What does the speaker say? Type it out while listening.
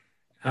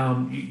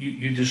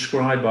You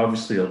describe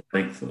obviously at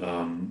length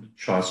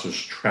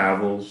Chaucer's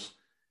travels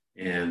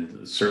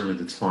and certainly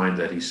the time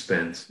that he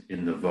spent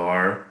in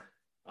Navarre.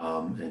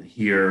 And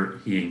here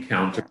he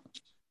encountered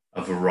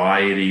Yeah. a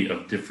variety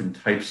of different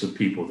types of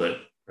people that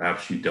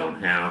perhaps you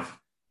don't have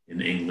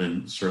in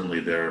England.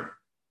 Certainly, there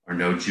are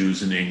no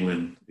Jews in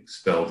England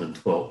expelled in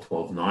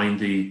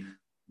 1290.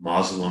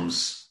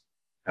 Muslims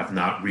have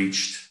not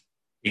reached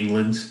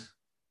England.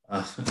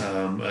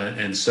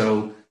 And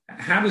so,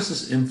 how does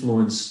this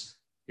influence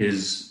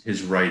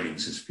his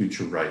writings, his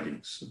future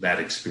writings, that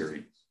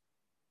experience?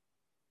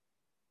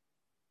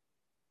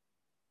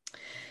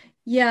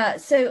 Yeah,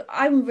 so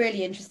I'm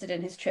really interested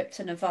in his trip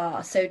to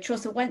Navarre. So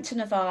Chaucer went to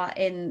Navarre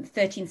in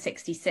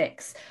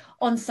 1366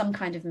 on some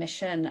kind of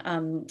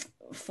mission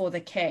for the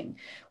king.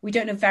 We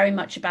don't know very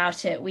much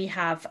about it. We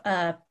have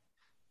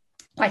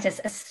quite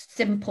a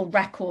simple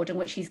record in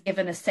which he's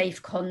given a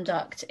safe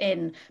conduct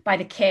in by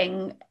the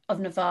King of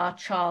Navarre,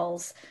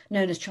 Charles,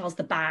 known as Charles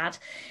the Bad.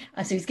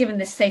 So he's given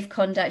this safe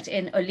conduct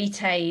in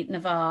Olite,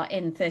 Navarre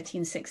in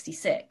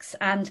 1366.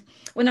 And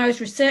when I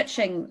was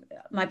researching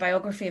my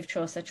biography of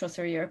Chaucer,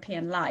 Chaucer, A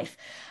European Life,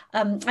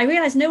 I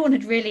realized no one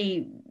had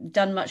really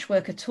done much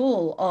work at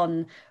all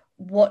on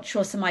what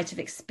Chaucer might have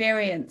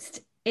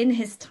experienced in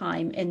his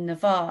time in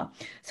Navarre.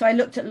 So I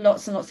looked at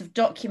lots and lots of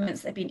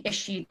documents that had been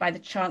issued by the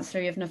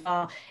Chancellery of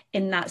Navarre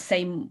in that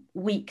same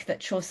week that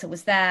Chaucer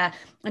was there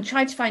and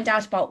tried to find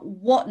out about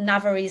what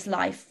Navarrese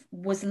life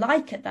was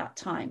like at that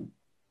time.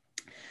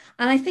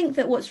 And I think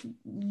that what's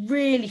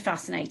really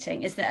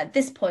fascinating is that at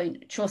this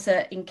point,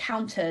 Chaucer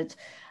encountered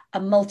a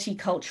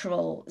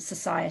multicultural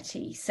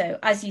society. So,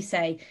 as you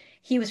say,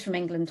 he was from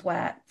England,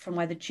 where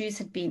the Jews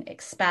had been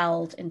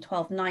expelled in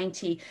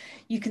 1290.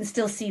 You can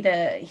still see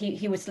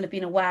he would still have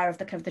been aware of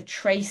the kind of the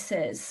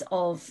traces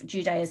of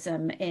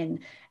Judaism in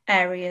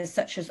areas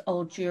such as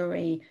Old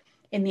Jewry,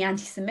 in the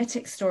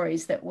anti-Semitic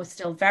stories that were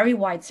still very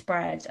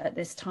widespread at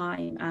this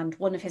time. And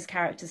one of his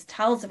characters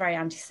tells a very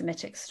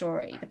anti-Semitic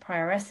story, the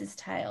Prioress's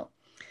Tale.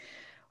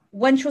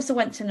 When Chaucer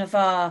went to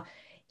Navarre,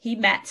 he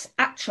met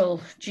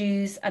actual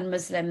Jews and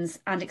Muslims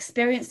and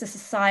experienced a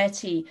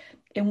society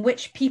in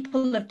which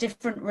people of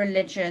different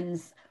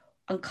religions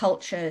and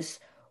cultures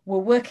were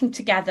working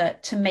together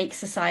to make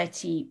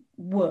society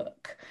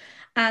work.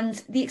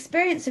 And the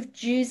experience of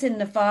Jews in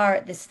Navarre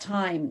at this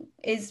time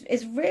is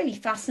really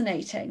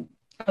fascinating.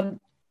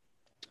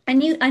 I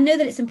know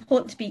that it's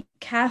important to be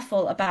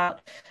careful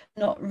about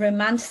not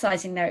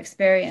romanticizing their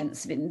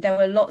experience. I mean, there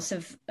were lots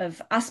of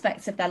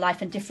aspects of their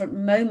life and different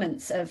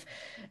moments of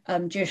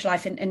Jewish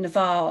life in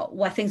Navarre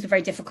where things were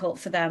very difficult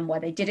for them, where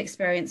they did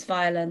experience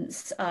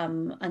violence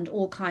and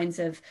all kinds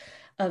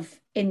of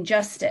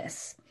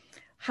injustice.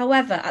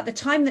 However, at the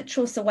time that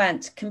Chaucer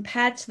went,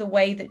 compared to the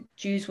way that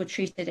Jews were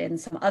treated in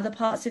some other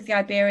parts of the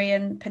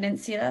Iberian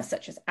Peninsula,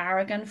 such as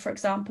Aragon, for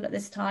example, at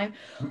this time,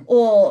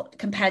 or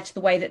compared to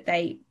the way that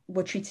they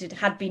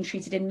had been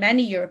treated in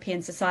many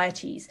European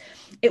societies,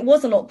 it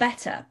was a lot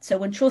better. So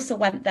when Chaucer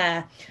went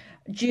there,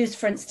 Jews,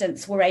 for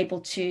instance, were able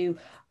to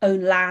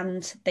own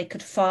land, they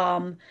could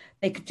farm,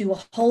 they could do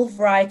a whole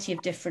variety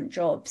of different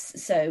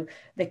jobs. So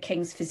the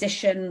king's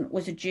physician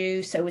was a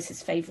Jew, so was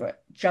his favorite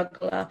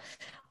juggler.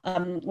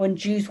 When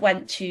Jews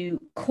went to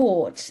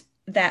court,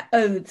 their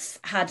oaths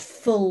had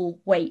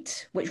full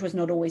weight, which was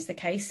not always the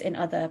case in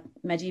other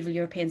medieval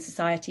European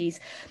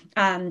societies.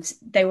 And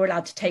they were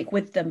allowed to take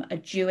with them a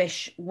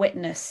Jewish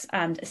witness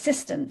and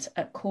assistant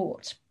at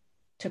court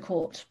to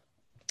court.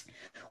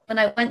 When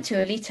I went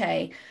to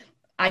Olite,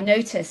 I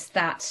noticed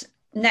that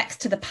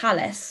next to the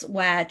palace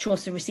where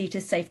Chaucer received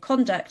his safe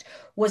conduct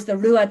was the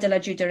Rua de la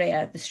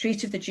Juderia. The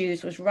Street of the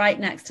Jews was right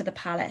next to the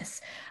palace,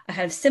 a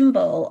kind of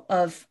symbol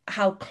of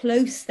how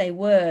close they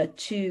were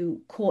to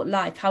court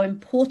life, how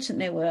important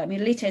they were. I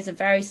mean, Olite is a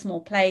very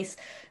small place.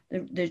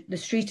 The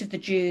Street of the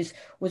Jews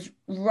was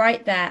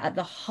right there at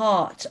the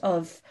heart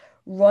of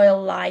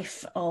royal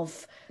life,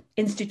 of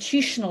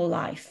institutional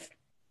life.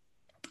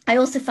 I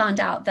also found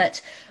out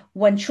that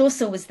when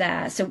Chaucer was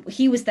there, so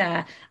he was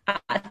there at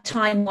a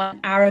time when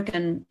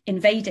Aragon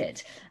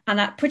invaded. And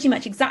at pretty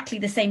much exactly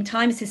the same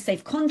time as his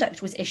safe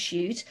conduct was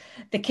issued,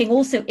 the king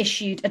also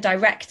issued a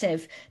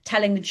directive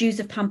telling the Jews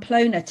of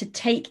Pamplona to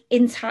take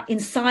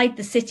inside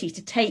the city,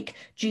 to take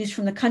Jews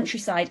from the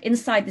countryside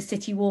inside the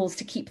city walls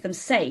to keep them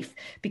safe,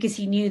 because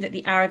he knew that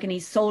the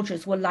Aragonese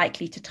soldiers were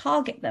likely to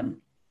target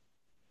them.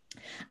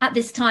 At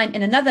this time,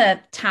 in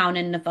another town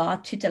in Navarre,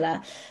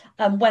 Tudela,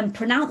 when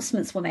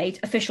pronouncements were made,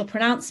 official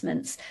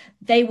pronouncements,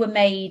 they were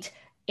made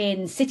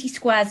in city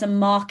squares and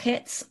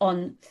markets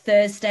on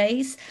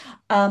Thursdays,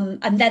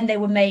 and then they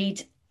were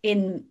made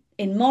in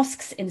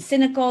mosques, in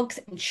synagogues,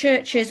 in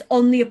churches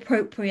on the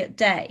appropriate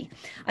day.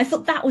 I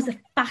thought that was a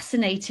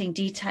fascinating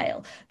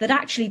detail, that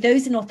actually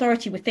those in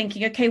authority were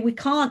thinking, okay, we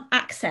can't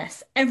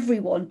access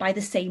everyone by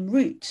the same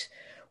route.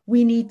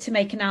 we need to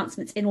make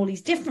announcements in all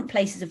these different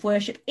places of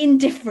worship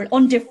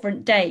on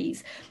different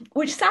days,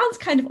 which sounds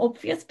kind of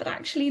obvious, but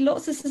actually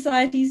lots of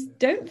societies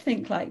don't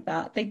think like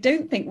that. They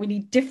don't think we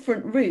need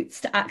different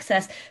routes to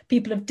access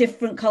people of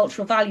different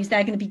cultural values.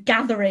 They're going to be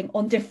gathering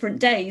on different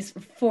days,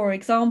 for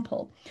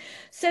example.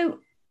 So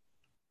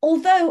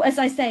although, as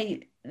I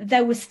say,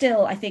 there was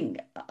still, I think,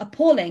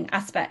 appalling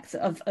aspects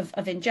of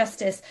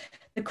injustice,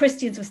 the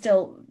Christians were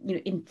still,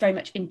 very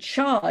much in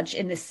charge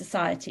in this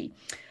society.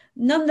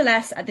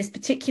 Nonetheless, at this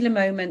particular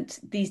moment,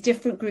 these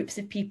different groups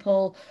of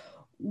people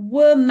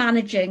were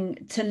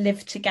managing to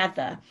live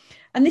together.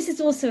 And this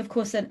is also, of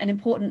course, an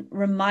important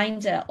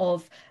reminder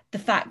of the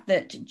fact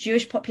that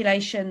Jewish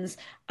populations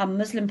and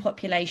Muslim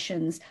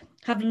populations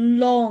have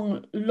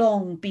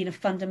long been a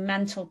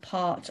fundamental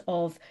part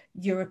of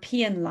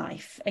European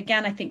life.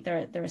 Again, I think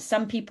there are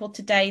some people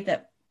today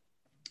that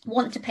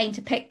want to paint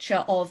a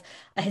picture of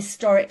a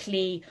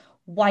historically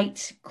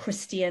white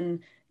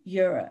Christian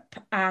Europe,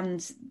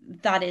 and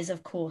that is,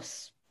 of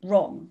course,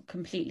 wrong,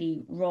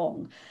 completely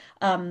wrong.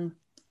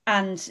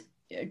 And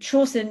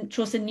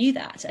Chaucer knew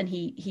that, and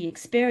he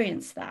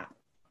experienced that.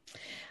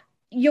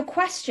 Your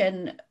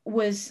question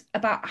was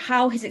about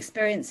how his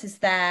experiences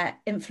there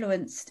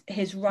influenced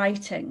his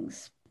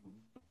writings.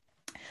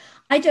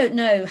 I don't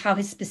know how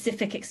his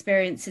specific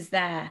experiences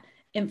there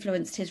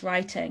influenced his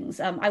writings.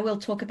 I will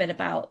talk a bit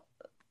about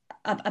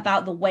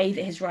the way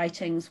that his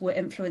writings were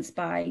influenced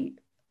by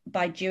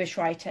Jewish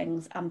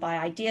writings and by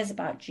ideas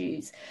about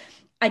Jews.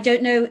 I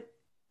don't know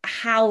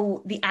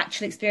how the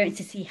actual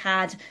experiences he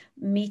had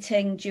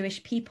meeting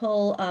Jewish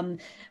people,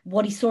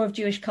 what he saw of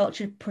Jewish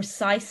culture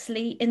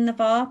precisely in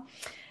Navarre.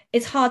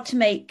 It's hard to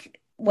make,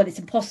 well, it's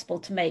impossible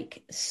to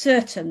make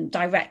certain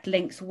direct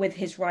links with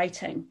his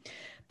writing.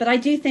 But I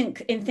do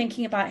think, in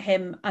thinking about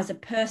him as a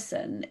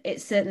person,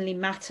 it certainly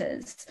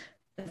matters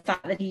the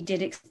fact that he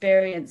did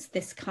experience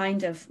this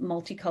kind of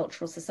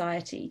multicultural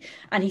society,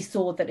 and he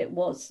saw that it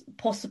was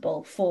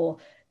possible for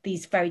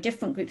these very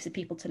different groups of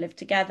people to live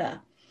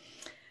together.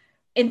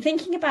 In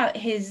thinking about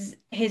his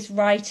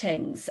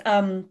writings,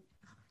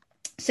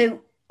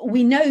 so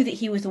we know that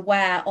he was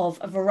aware of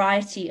a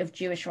variety of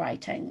Jewish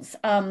writings.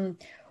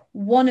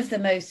 One of the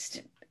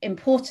most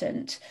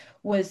important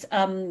was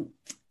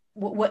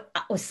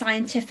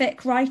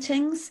scientific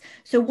writings.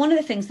 So one of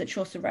the things that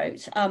Chaucer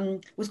wrote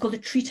was called a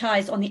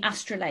treatise on the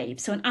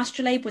astrolabe. So an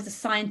astrolabe was a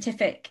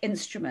scientific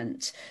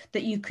instrument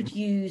that you could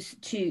use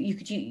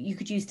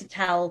to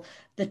tell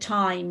the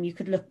time. You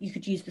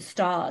could use the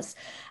stars.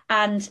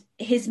 And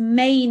his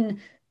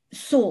main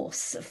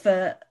source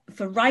for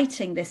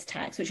writing this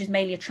text, which is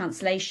mainly a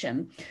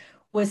translation,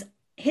 was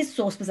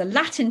a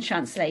Latin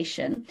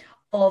translation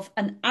of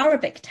an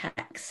Arabic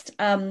text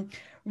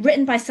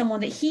written by someone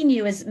that he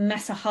knew as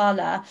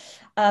Messahala,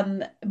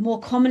 more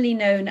commonly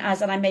known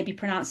as, and I may be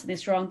pronouncing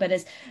this wrong, but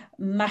as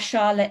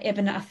Mashallah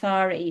ibn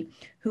Athari,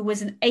 who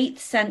was an 8th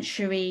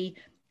century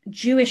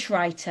Jewish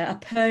writer, a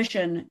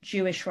Persian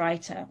Jewish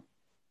writer.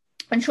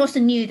 And Chaucer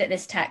knew that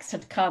this text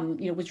had come,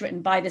 was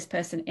written by this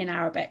person in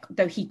Arabic,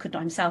 though he could not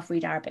himself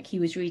read Arabic. He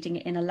was reading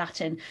it in a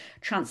Latin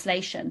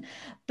translation.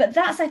 But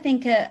that's, I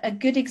think, a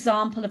good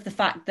example of the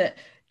fact that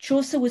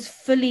Chaucer was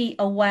fully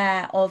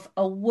aware of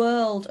a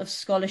world of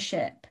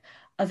scholarship,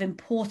 of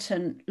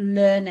important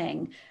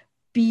learning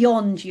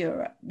beyond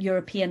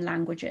European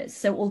languages.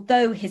 So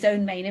although his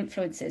own main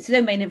influences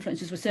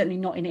were certainly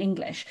not in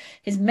English,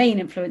 his main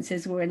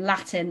influences were in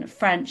Latin,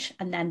 French,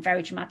 and then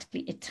very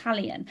dramatically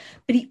Italian.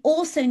 But he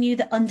also knew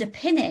that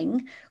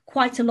underpinning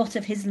quite a lot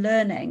of his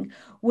learning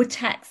were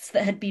texts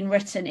that had been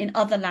written in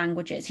other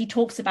languages. He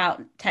talks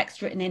about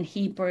texts written in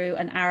Hebrew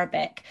and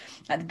Arabic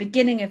at the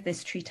beginning of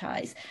this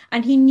treatise,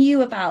 and he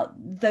knew about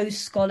those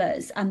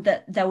scholars, and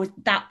that there was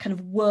that kind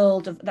of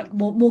world of that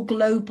more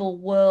global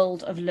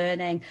world of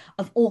learning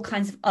of all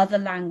kinds of other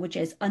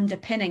languages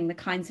underpinning the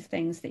kinds of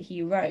things that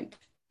he wrote.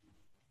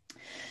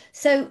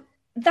 So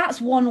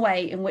that's one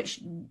way in which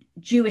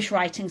Jewish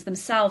writings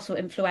themselves were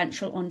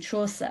influential on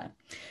Chaucer.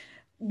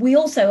 We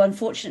also,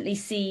 unfortunately,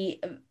 see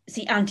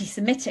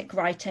anti-Semitic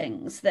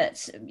writings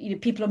that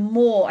people are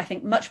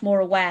much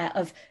more aware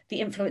of the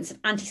influence of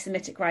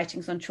anti-Semitic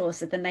writings on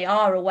Chaucer than they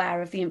are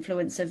aware of the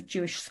influence of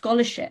Jewish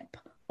scholarship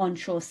on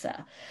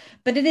Chaucer.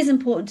 But it is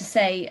important to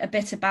say a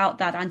bit about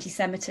that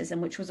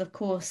anti-Semitism, which was, of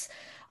course,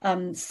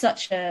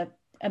 such a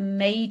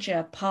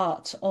major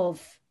part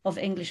of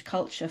English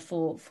culture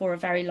for a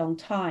very long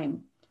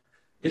time.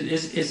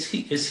 Is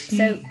he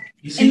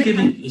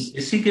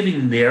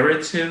giving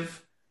narrative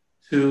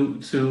to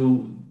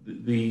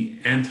the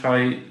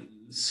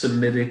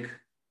anti-Semitic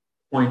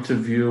point of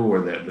view,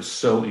 or that was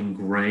so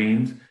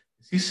ingrained?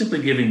 Is he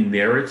simply giving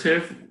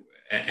narrative,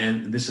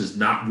 and this is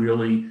not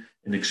really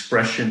an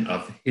expression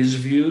of his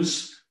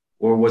views,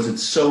 or was it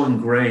so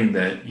ingrained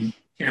that you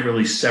can't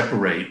really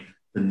separate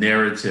the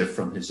narrative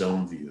from his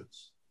own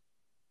views?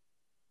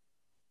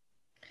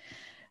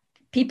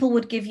 People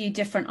would give you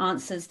different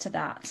answers to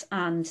that,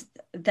 and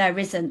there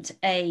isn't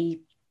a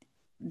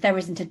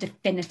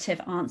definitive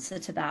answer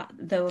to that,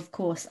 though of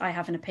course I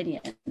have an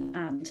opinion,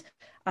 and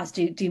as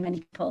do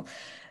many people.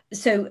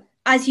 So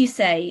as you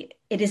say,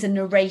 it is a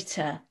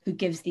narrator who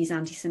gives these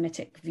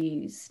anti-Semitic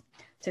views.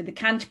 So the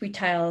Canterbury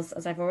Tales,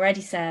 as I've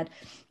already said,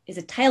 is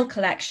a tale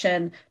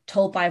collection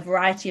told by a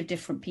variety of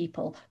different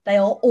people. They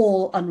are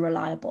all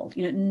unreliable.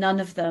 None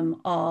of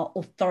them are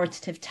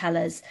authoritative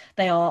tellers.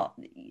 They are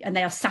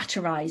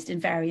satirized in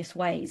various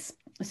ways.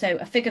 So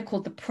a figure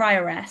called the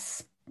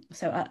prioress,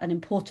 so an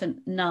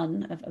important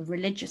nun, a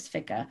religious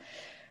figure,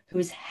 who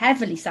is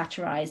heavily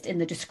satirized in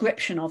the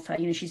description of her.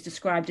 She's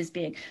described as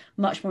being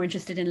much more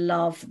interested in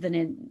love than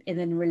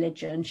in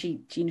religion.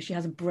 She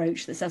has a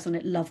brooch that says on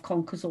it, "Love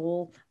conquers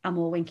all,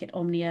 amor vincit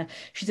omnia."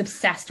 She's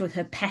obsessed with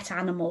her pet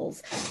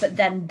animals, but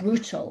then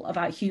brutal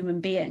about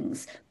human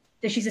beings.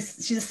 So she's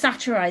a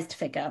satirized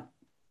figure.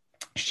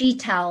 She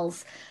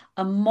tells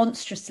a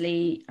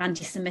monstrously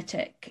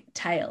anti-Semitic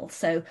tale.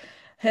 So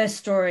her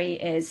story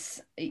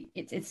is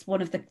it's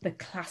one of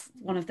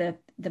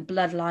the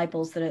blood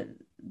libels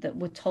that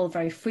were told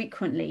very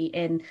frequently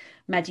in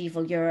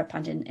medieval Europe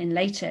and in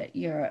later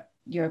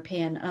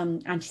European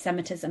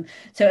anti-Semitism.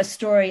 So a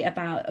story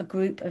about a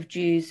group of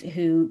Jews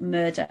who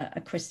murder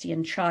a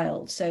Christian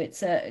child. So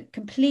it's a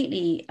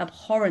completely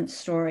abhorrent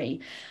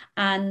story.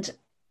 And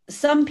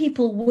some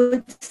people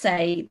would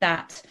say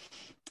that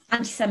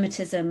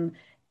anti-Semitism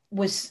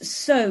was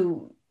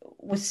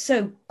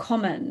so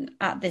common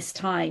at this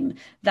time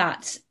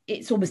that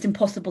it's almost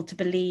impossible to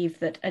believe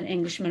that an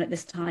Englishman at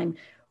this time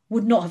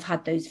would not have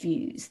had those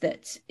views,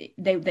 that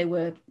they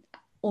were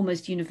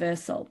almost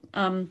universal.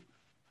 I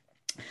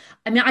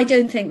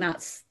don't think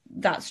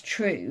that's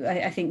true.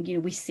 I think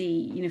we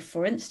see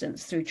for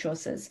instance through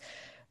Chaucer's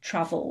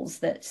travels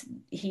that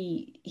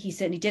he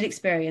certainly did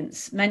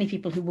experience many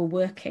people who were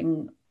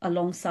working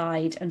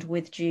alongside and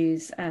with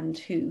Jews and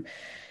who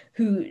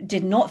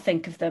did not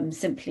think of them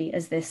simply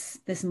as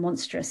this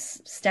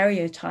monstrous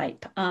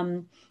stereotype.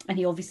 And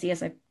he obviously,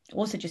 as I've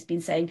also just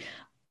been saying,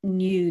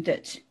 knew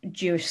that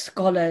Jewish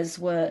scholars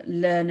were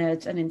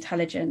learned and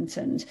intelligent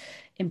and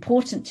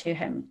important to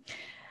him.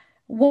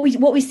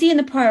 What we see in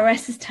the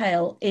Prioress's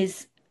tale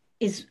is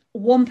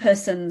one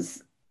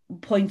person's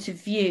point of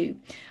view.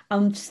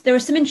 There are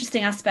some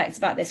interesting aspects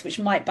about this which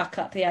might back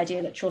up the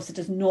idea that Chaucer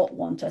does not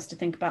want us to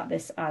think about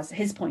this as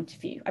his point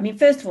of view.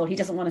 First of all, he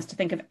doesn't want us to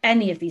think of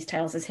any of these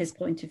tales as his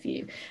point of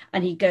view,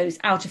 and he goes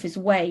out of his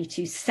way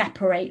to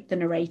separate the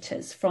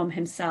narrators from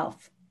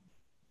himself.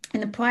 In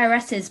the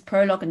Prioress's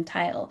prologue and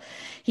tale,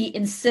 he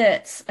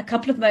inserts a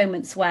couple of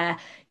moments where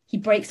he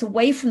breaks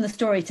away from the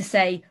story to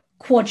say,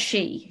 "Quod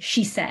she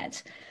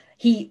said."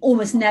 He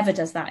almost never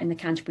does that in the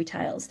Canterbury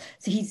Tales.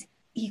 So he's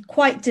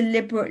quite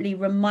deliberately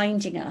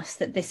reminding us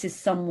that this is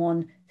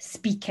someone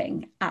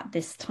speaking at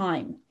this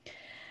time.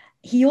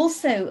 He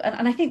also,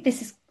 and I think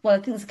this is, well, I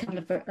think there's a couple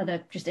of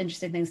other just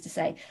interesting things to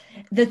say.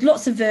 There's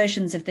lots of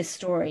versions of this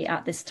story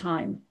at this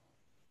time.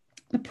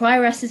 The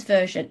Prioress's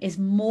version is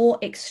more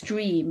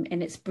extreme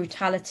in its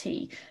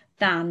brutality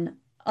than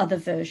other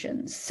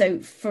versions. So,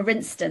 for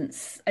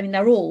instance,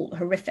 they're all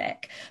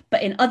horrific,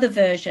 but in other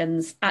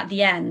versions, at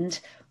the end,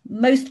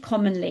 most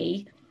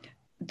commonly,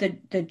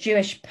 the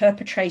Jewish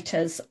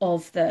perpetrators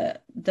of the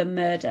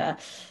murder,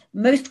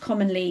 most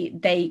commonly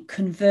they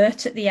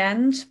convert at the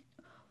end,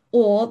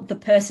 or the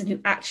person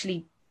who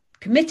actually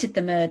committed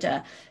the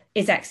murder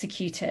is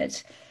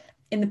executed.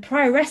 In the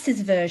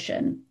Prioress's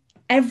version,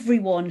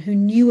 everyone who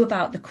knew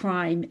about the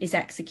crime is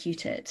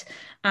executed,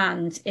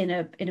 and in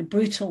a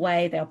brutal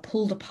way. They are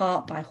pulled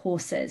apart by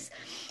horses.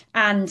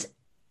 And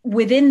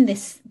within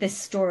this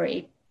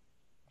story,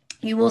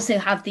 you also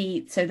have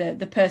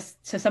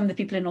some of the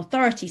people in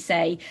authority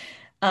say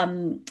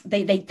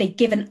they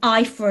give an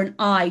eye for an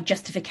eye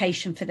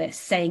justification for this,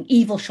 saying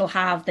evil shall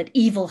have that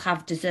evil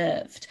have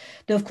deserved.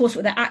 Though, of course,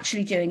 what they're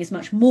actually doing is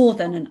much more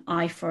than an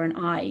eye for an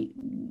eye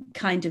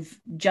kind of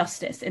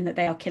justice, in that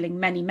they are killing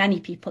many, many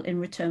people in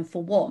return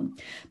for one.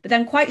 But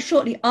then quite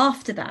shortly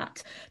after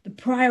that, the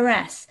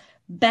prioress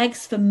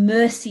begs for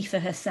mercy for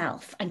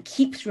herself and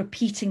keeps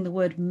repeating the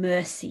word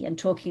mercy and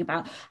talking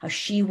about how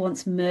she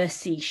wants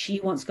mercy. She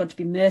wants God to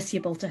be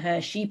merciful to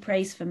her. She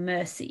prays for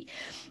mercy.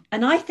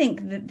 And I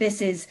think that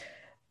this is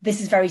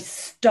very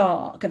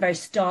stark, a very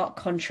stark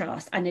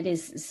contrast, and it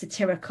is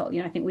satirical.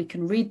 I think we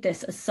can read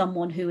this as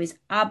someone who is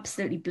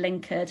absolutely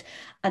blinkered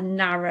and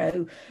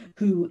narrow,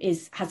 who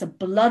has a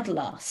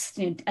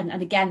bloodlust.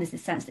 And again, there's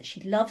this sense that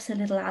she loves her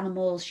little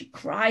animals. She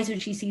cries when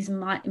she sees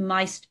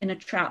mice in a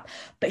trap,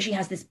 but she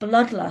has this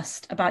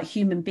bloodlust about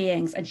human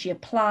beings, and she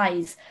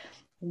applies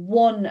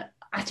one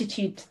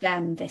attitude to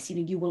them, this,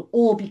 you will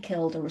all be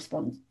killed in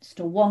response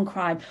to one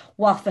crime,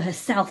 while for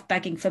herself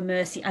begging for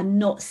mercy and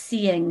not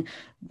seeing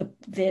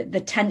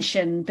the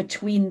tension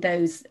between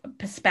those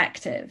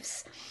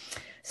perspectives.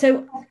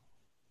 So,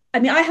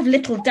 I have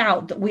little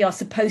doubt that we are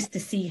supposed to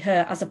see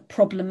her as a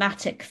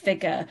problematic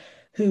figure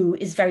who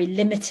is very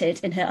limited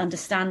in her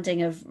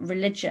understanding of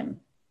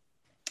religion.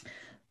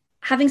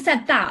 Having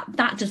said that,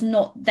 that does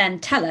not then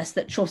tell us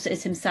that Chaucer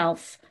is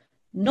himself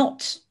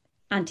not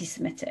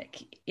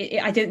anti-Semitic.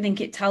 I don't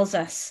think it tells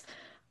us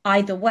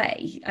either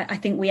way. I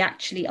think we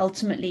actually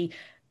ultimately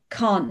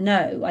can't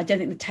know. I don't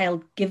think the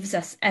tale gives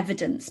us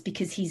evidence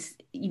because he's,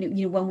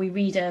 when we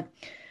read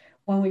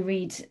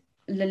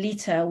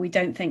Lolita, we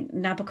don't think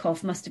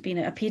Nabokov must have been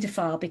a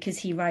paedophile because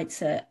he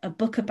writes a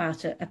book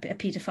about a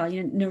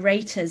paedophile.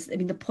 Narrators, I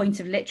mean, the point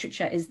of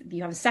literature is that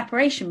you have a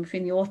separation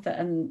between the author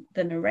and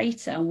the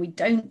narrator, and we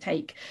don't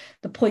take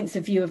the points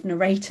of view of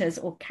narrators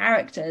or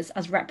characters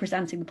as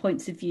representing the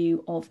points of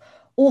view of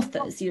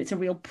authors. It's a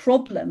real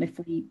problem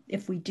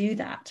if we do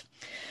that.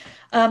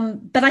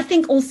 But I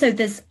think also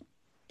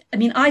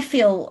I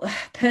feel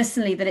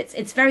personally that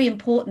it's very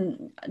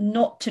important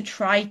not to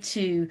try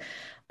to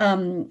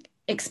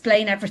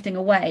explain everything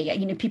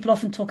away. People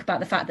often talk about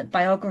the fact that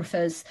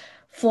biographers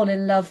fall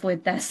in love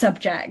with their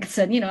subjects,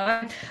 and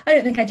I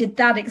don't think I did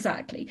that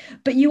exactly.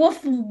 But you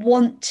often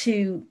want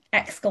to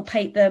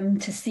exculpate them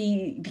to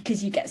see,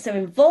 because you get so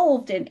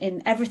involved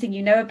in everything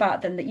you know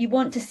about them, that you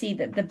want to see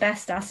the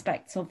best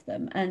aspects of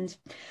them. And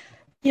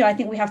I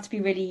think we have to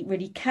be really,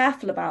 really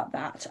careful about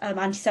that.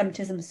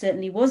 Anti-Semitism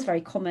certainly was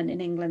very common in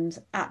England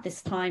at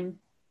this time.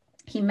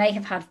 He may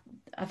have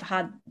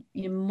had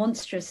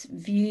monstrous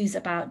views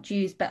about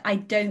Jews, but I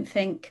don't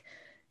think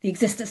the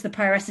existence of the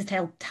Prioress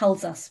tale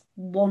tells us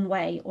one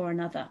way or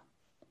another.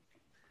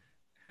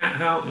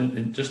 How,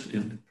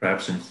 and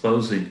perhaps in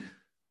closing,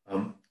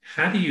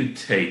 how do you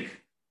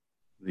take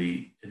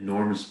the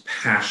enormous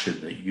passion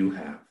that you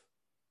have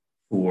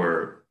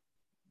for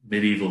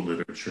medieval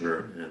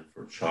literature and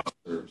for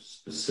Chaucer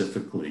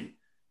specifically,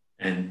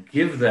 and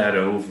give that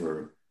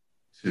over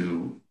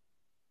to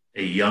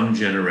a young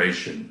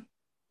generation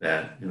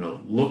that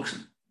looks,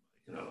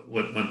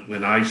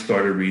 when I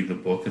started reading the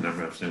book, and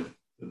I'm saying,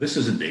 this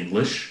isn't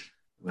English.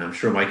 And I'm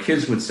sure my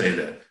kids would say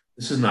that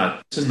this is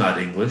not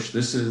English.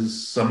 This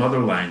is some other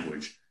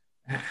language.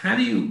 How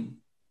do you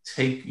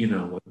take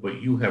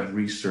what you have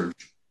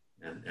researched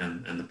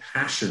and the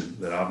passion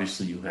that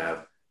obviously you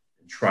have,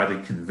 and try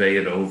to convey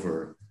it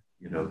over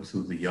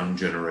to the young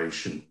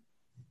generation?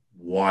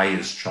 Why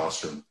is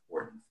Chaucer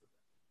important?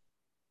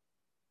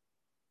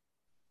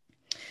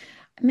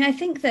 I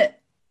think that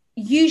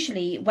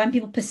usually when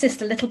people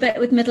persist a little bit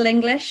with Middle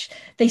English,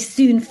 they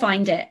soon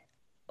find it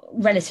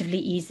relatively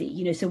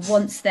easy. So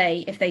once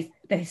if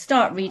they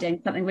start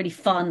reading something really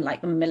fun,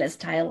 like The Miller's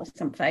Tale or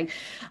something,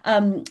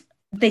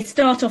 they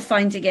start off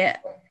finding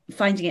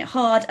it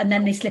hard, and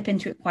then they slip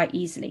into it quite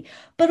easily.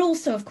 But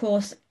also, of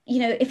course,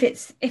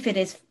 if it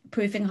is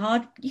proving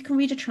hard, you can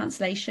read a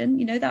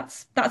translation.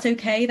 That's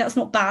okay. That's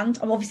not banned.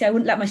 Obviously, I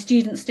wouldn't let my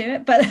students do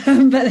it, but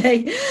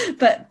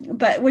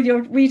when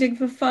you're reading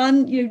for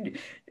fun, you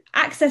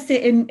access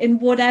it in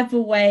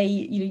whatever way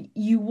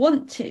you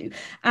want to.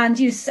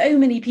 And so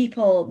many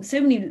people,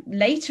 so many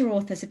later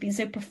authors have been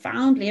so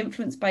profoundly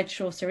influenced by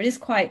Chaucer. It is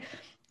quite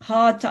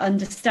hard to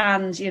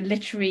understand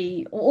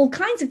literary or all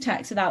kinds of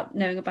texts without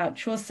knowing about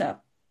Chaucer.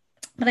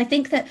 But I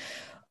think that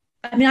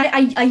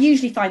I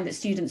usually find that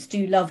students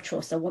do love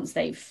Chaucer once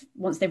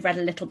they've read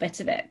a little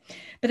bit of it.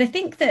 But I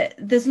think that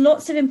there's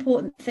lots of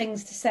important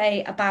things to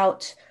say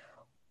about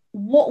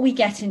what we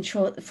get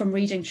from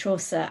reading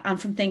Chaucer and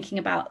from thinking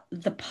about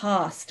the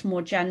past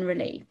more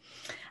generally.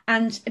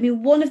 And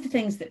one of the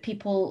things that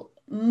people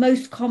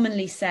most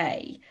commonly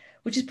say,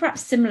 which is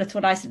perhaps similar to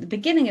what I said at the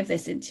beginning of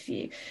this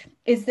interview,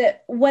 is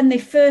that when they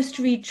first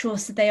read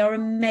Chaucer, they are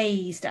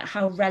amazed at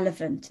how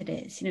relevant it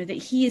is, that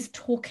he is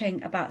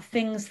talking about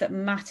things that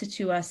matter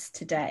to us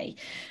today.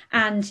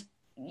 And,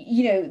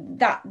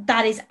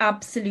 that is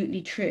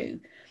absolutely true.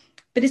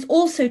 But it's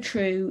also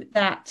true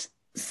that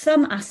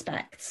some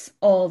aspects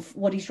of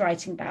what he's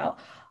writing about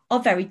are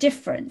very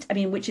different.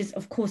 Which is,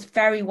 of course,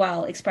 very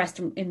well expressed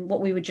in what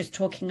we were just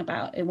talking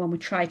about when we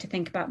try to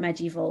think about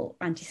medieval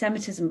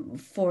anti-Semitism,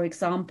 for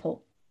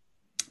example.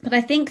 But I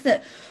think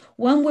that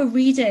when we're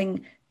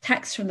reading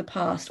texts from the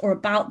past or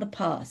about the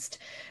past,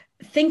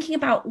 thinking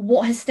about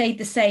what has stayed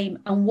the same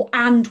and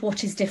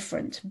what is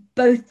different,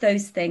 both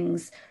those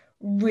things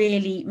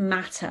really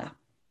matter.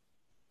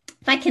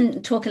 If I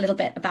can talk a little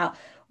bit about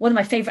one of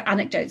my favorite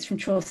anecdotes from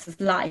Chaucer's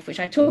life, which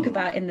I talk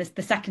about in the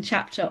second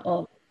chapter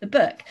of the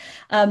book.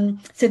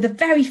 So the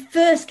very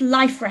first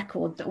life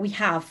record that we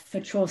have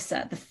for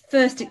Chaucer, the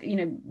first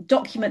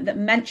document that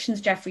mentions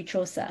Geoffrey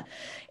Chaucer,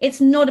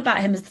 it's not about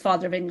him as the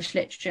father of English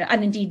literature,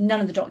 and indeed none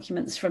of the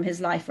documents from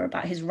his life are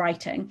about his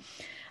writing.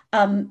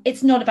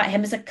 It's not about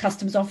him as a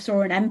customs officer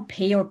or an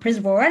MP or a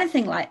prisoner or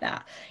anything like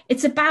that.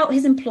 It's about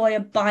his employer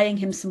buying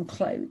him some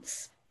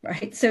clothes.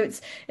 Right. So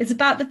it's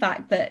about the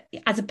fact that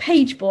as a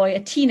page boy, a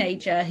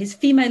teenager, his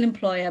female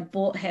employer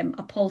bought him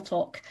a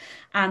paltock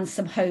and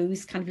some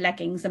hose, kind of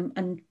leggings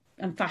and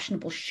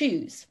fashionable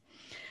shoes.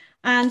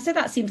 And so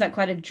that seems like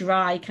quite a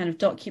dry kind of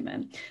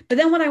document. But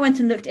then when I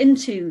went and looked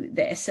into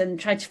this and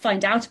tried to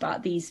find out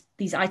about these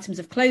items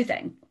of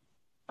clothing,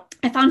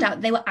 I found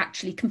out they were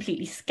actually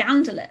completely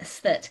scandalous.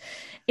 That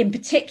in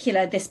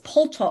particular, this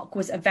paltock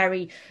was a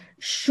very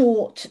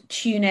short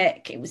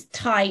tunic. It was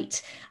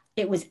tight.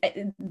 it was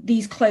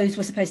these clothes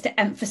were supposed to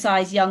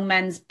emphasize young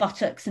men's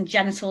buttocks and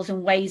genitals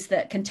in ways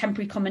that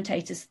contemporary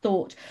commentators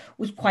thought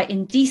was quite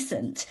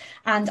indecent.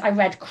 And I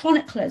read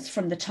chroniclers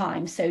from the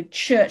time, so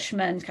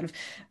churchmen, kind of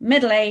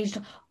middle-aged,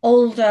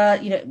 older,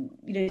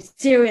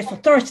 serious,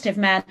 authoritative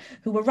men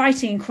who were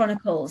writing in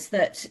chronicles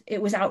that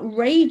it was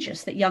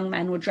outrageous that young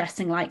men were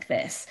dressing like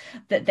this,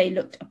 that they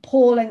looked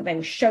appalling, they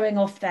were showing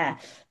off their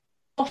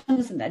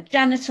bottoms and their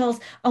genitals.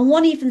 And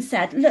one even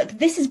said, look,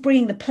 this is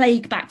bringing the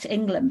plague back to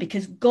England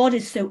because God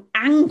is so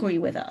angry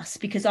with us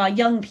because our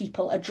young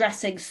people are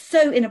dressing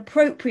so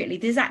inappropriately.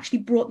 This actually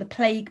brought the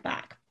plague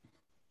back.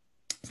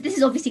 So this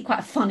is obviously quite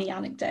a funny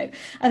anecdote.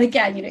 And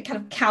again, it kind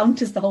of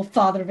counters the whole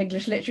father of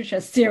English literature,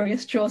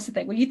 serious Chaucer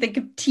thing. When you think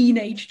of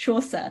teenage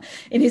Chaucer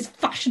in his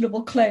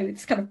fashionable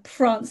clothes, kind of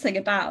prancing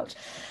about.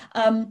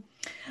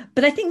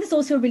 But I think there's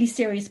also a really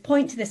serious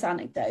point to this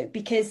anecdote,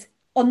 because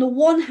on the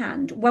one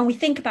hand, when we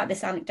think about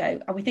this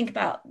anecdote and we think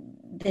about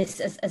this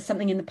as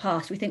something in the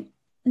past, we think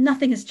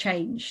nothing has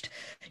changed.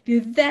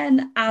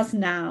 Then as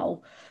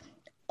now,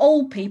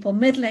 old people,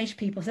 middle-aged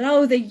people said,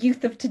 oh, the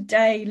youth of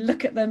today,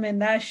 look at them in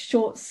their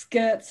short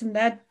skirts and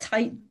their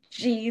tight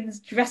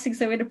jeans, dressing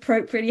so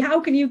inappropriately. How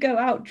can you go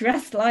out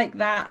dressed like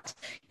that?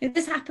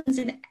 This happens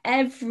in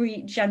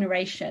every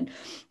generation.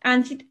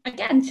 And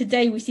again,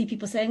 today we see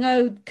people saying,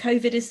 oh,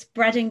 COVID is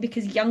spreading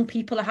because young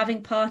people are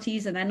having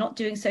parties and they're not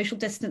doing social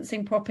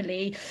distancing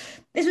properly.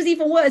 This was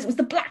even worse. It was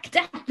the Black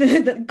Death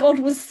that God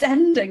was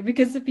sending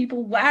because of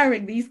people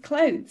wearing these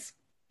clothes.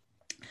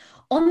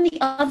 On the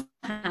other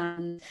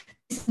hand,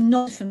 it's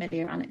not a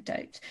familiar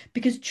anecdote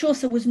because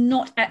Chaucer was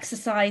not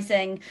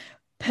exercising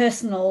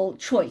personal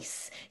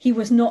choice. He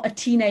was not a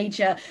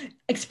teenager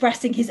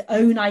expressing his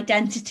own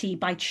identity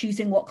by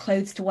choosing what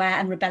clothes to wear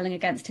and rebelling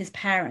against his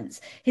parents.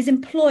 His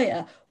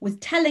employer was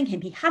telling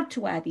him he had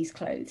to wear these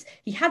clothes.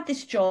 He had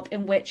this job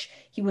in which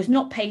he was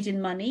not paid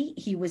in money.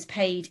 He was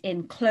paid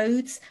in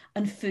clothes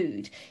and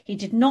food. He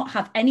did not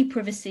have any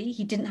privacy.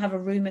 He didn't have a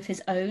room of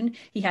his own.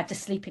 He had to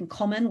sleep in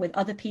common with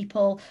other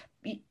people.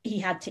 He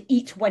had to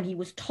eat when he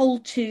was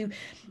told to.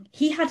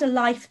 He had a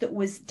life that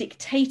was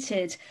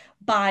dictated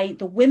by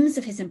the whims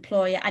of his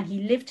employer, and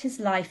he lived his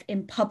life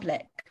in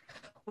public.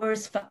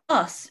 Whereas for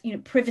us,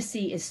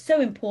 privacy is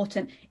so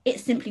important.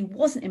 It simply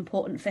wasn't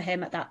important for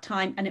him at that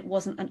time, and it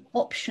wasn't an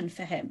option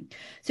for him.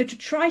 So to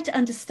try to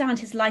understand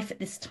his life at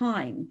this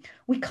time,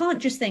 we can't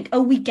just think,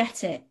 oh, we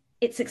get it,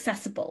 it's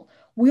accessible.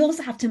 We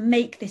also have to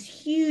make this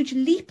huge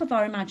leap of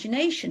our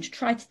imagination to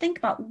try to think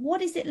about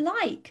what is it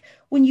like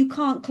when you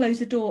can't close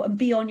the door and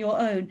be on your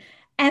own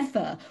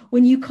ever,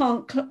 when you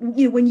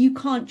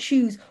can't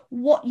choose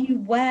what you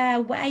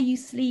wear, where you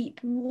sleep,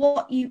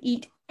 what you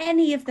eat,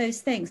 any of those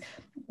things.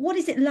 What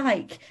is it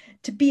like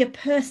to be a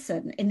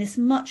person in this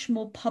much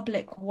more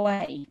public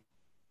way?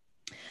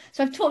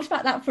 So I've talked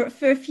about that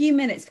for a few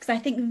minutes because I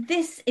think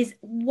this is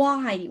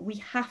why we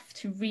have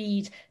to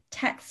read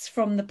texts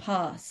from the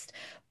past,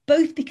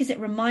 both because it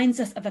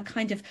reminds us of a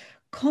kind of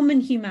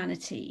common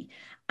humanity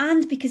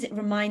and because it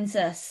reminds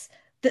us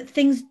that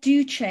things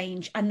do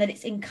change and that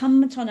it's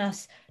incumbent on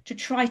us to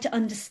try to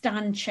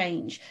understand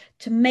change,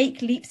 to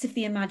make leaps of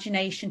the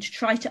imagination, to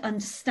try to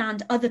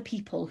understand other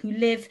people who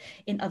live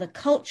in other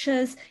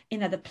cultures,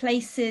 in other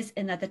places,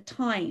 in other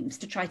times,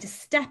 to try to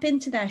step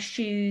into their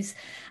shoes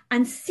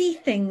and see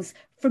things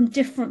from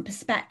different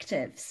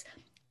perspectives.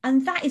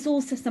 And that is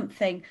also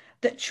something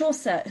that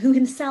Chaucer, who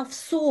himself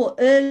saw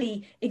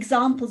early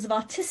examples of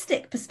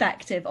artistic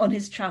perspective on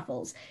his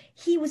travels,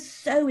 he was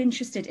so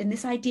interested in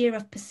this idea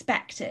of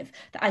perspective,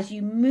 that as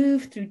you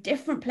move through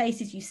different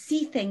places, you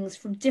see things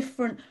from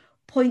different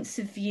points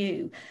of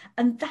view.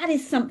 And that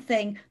is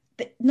something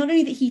that not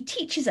only that he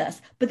teaches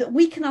us, but that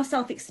we can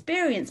ourselves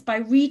experience by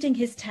reading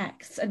his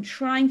texts and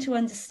trying to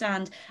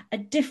understand a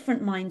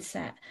different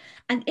mindset.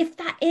 And if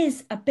that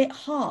is a bit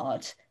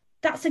hard,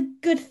 that's a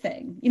good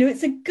thing.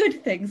 It's a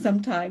good thing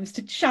sometimes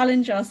to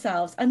challenge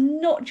ourselves and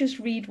not just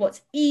read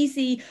what's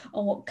easy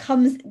or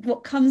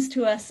what comes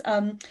to us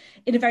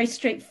in a very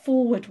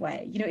straightforward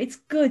way. It's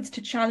good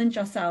to challenge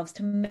ourselves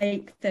to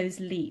make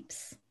those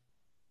leaps.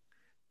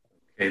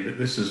 Okay,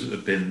 this has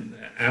been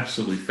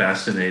absolutely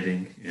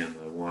fascinating, and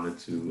I wanted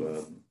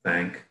to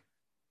thank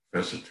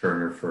Professor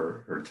Turner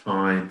for her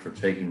time, for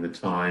taking the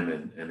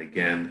time, and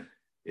again,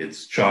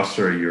 it's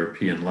Chaucer,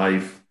 European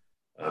Life,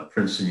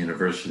 Princeton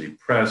University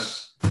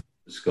Press.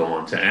 Just go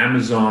on to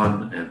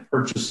Amazon and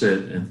purchase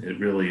it, and it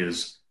really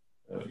is,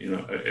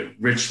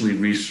 richly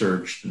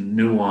researched,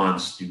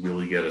 nuanced. You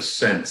really get a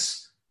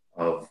sense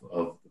of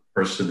the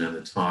person and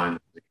the time.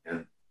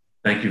 And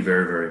thank you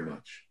very, very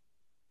much.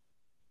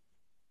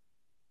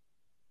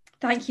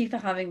 Thank you for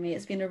having me.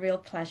 It's been a real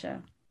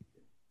pleasure.